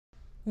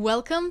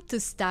Welcome to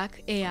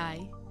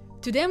StackAI.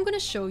 Today I'm going to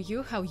show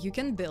you how you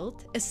can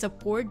build a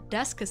support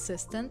desk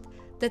assistant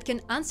that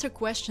can answer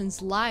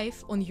questions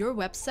live on your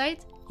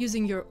website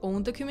using your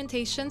own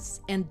documentations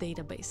and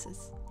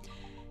databases.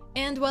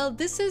 And while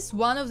this is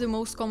one of the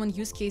most common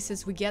use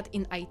cases we get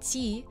in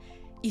IT,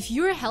 if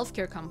you're a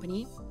healthcare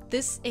company,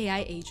 this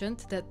AI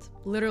agent that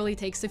literally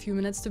takes a few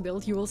minutes to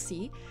build, you will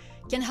see,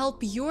 can help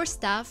your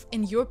staff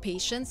and your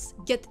patients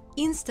get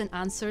instant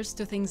answers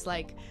to things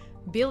like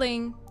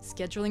billing,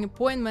 scheduling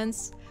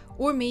appointments,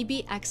 or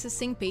maybe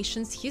accessing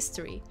patients'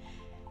 history.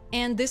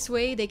 And this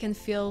way they can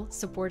feel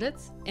supported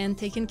and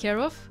taken care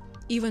of,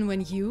 even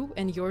when you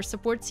and your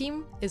support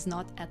team is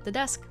not at the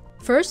desk.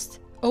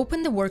 First,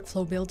 open the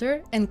Workflow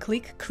Builder and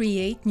click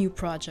Create New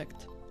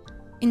Project.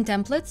 In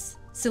Templates,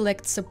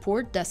 select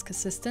Support Desk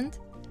Assistant,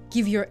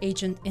 give your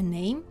agent a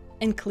name,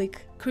 and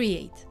click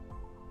Create.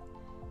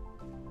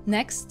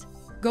 Next,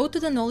 go to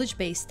the Knowledge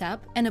Base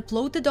tab and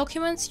upload the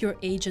documents your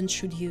agent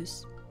should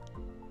use.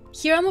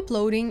 Here I'm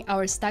uploading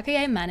our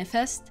StackAI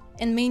manifest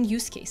and main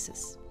use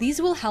cases.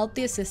 These will help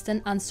the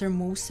assistant answer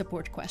most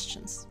support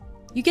questions.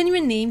 You can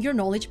rename your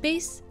knowledge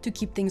base to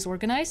keep things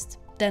organized,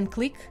 then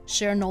click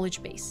Share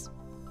Knowledge Base.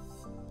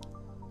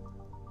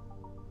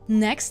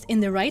 Next,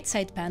 in the right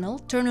side panel,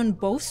 turn on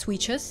both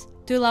switches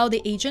to allow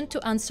the agent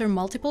to answer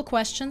multiple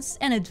questions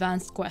and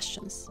advanced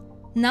questions.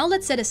 Now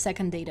let's set a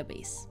second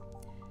database.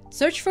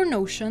 Search for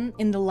Notion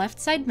in the left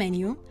side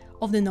menu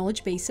of the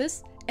knowledge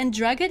bases and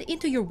drag it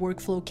into your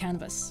workflow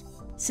canvas.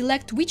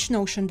 Select which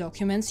Notion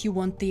documents you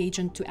want the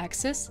agent to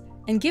access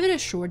and give it a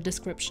short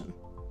description.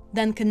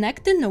 Then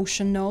connect the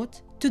Notion node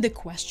to the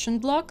question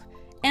block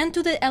and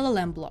to the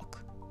LLM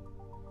block.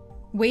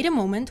 Wait a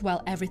moment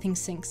while everything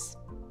syncs.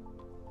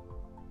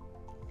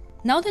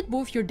 Now that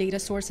both your data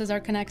sources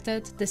are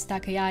connected, the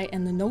StackAI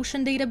and the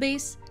Notion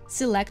database,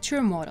 select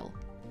your model.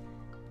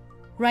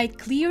 Write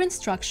clear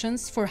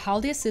instructions for how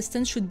the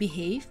assistant should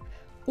behave,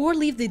 or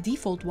leave the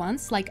default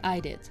ones like I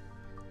did.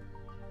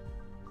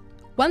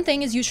 One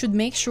thing is you should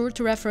make sure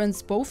to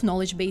reference both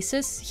knowledge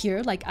bases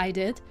here, like I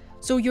did,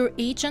 so your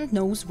agent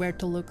knows where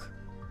to look.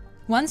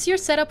 Once your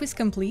setup is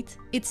complete,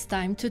 it's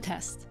time to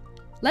test.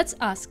 Let's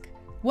ask,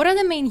 what are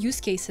the main use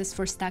cases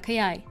for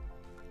StackAI?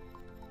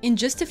 In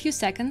just a few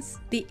seconds,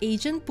 the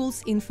agent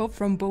pulls info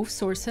from both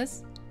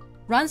sources,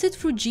 runs it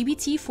through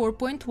GPT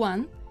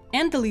 4.1,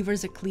 and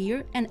delivers a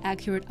clear and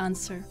accurate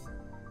answer.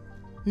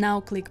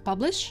 Now click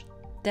Publish,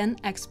 then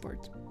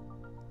Export.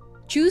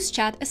 Choose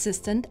Chat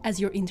Assistant as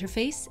your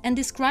interface and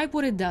describe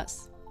what it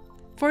does.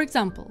 For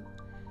example,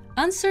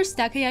 answer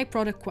StackAI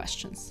product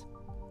questions.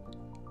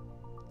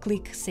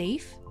 Click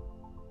Save,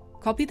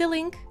 copy the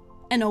link,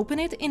 and open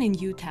it in a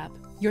new tab.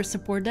 Your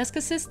Support Desk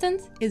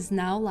Assistant is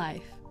now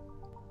live.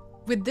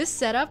 With this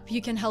setup, you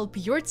can help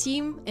your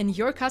team and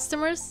your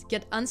customers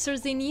get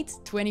answers they need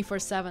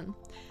 24/7,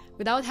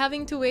 without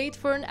having to wait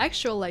for an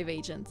actual live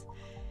agent.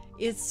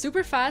 It's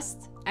super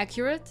fast,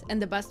 accurate, and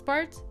the best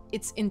part,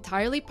 it's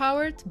entirely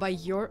powered by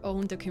your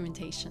own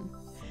documentation.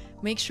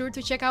 Make sure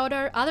to check out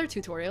our other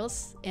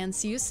tutorials and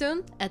see you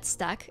soon at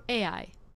StackAI.